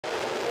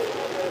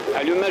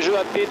Allumage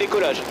AP,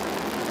 décollage.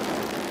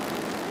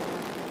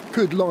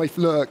 Could life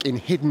lurk in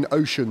hidden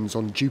oceans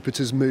on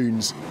Jupiter's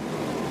moons?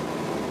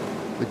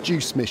 The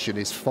JUICE mission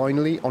is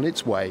finally on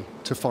its way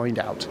to find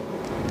out.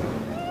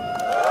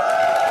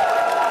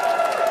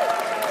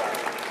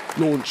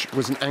 Launch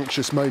was an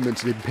anxious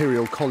moment at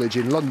Imperial College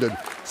in London.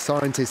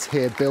 Scientists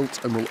here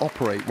built and will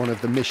operate one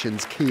of the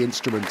mission's key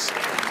instruments.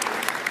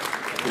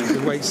 We've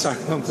been waiting so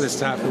long for this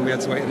to happen. We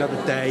had to wait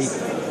another day.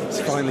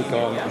 It's finally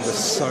gone, and we're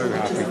so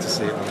happy to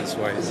see it on its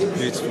way. It's a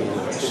beautiful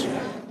launch.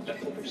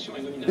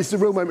 This is a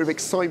real moment of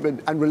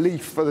excitement and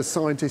relief for the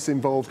scientists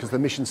involved because the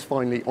mission's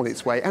finally on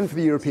its way, and for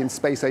the European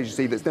Space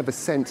Agency that's never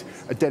sent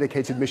a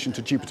dedicated mission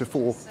to Jupiter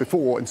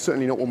before, and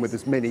certainly not one with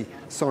as many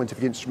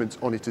scientific instruments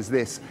on it as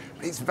this.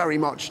 But it's very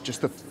much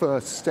just the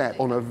first step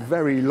on a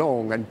very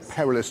long and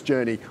perilous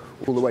journey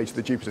all the way to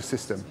the Jupiter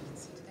system.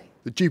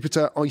 The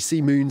Jupiter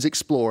Icy Moons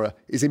Explorer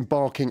is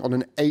embarking on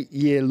an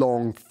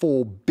 8-year-long,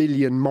 4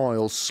 billion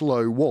mile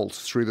slow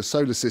waltz through the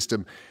solar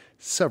system.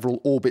 Several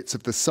orbits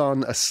of the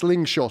Sun, a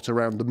slingshot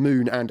around the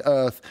Moon and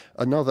Earth,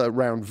 another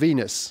round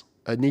Venus,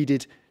 are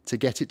needed to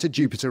get it to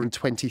Jupiter in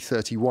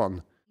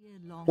 2031.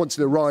 Once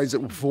it arrives,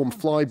 it will perform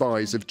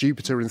flybys of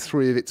Jupiter and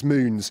 3 of its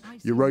moons,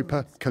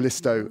 Europa,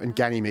 Callisto and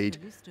Ganymede,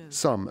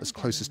 some as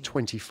close as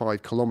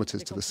 25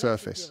 kilometres to the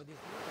surface.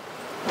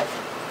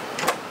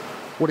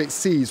 What it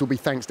sees will be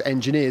thanks to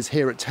engineers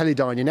here at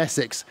Teledyne in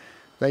Essex.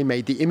 They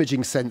made the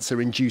imaging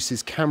sensor in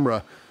JUICE's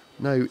camera.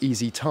 No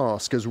easy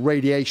task, as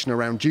radiation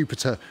around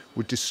Jupiter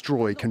would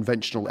destroy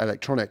conventional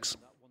electronics.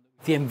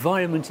 The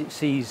environment it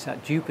sees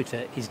at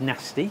Jupiter is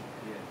nasty,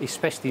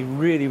 especially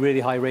really,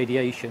 really high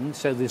radiation,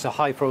 so there's a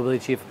high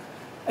probability of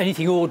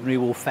anything ordinary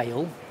will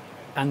fail,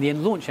 and the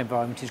launch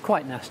environment is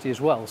quite nasty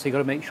as well, so you've got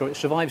to make sure it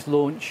survives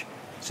launch,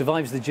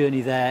 survives the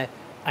journey there,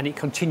 and it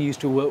continues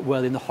to work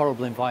well in the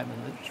horrible environment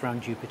that's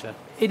around Jupiter.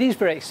 It is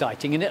very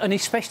exciting, and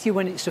especially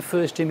when it's the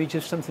first image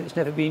of something that's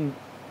never been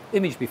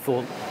imaged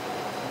before.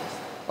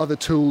 Other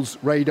tools,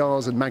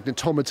 radars and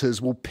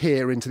magnetometers will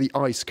peer into the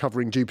ice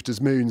covering Jupiter's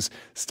moons,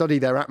 study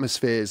their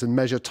atmospheres and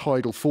measure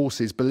tidal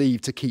forces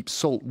believed to keep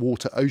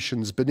saltwater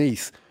oceans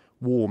beneath,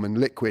 warm and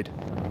liquid.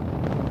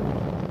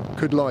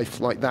 Could life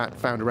like that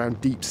found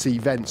around deep-sea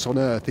vents on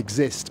Earth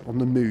exist on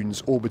the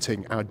moons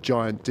orbiting our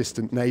giant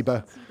distant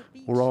neighbour?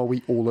 Or are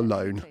we all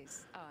alone?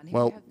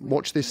 Well,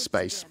 watch this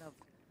space.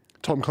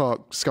 Tom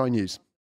Clark, Sky News.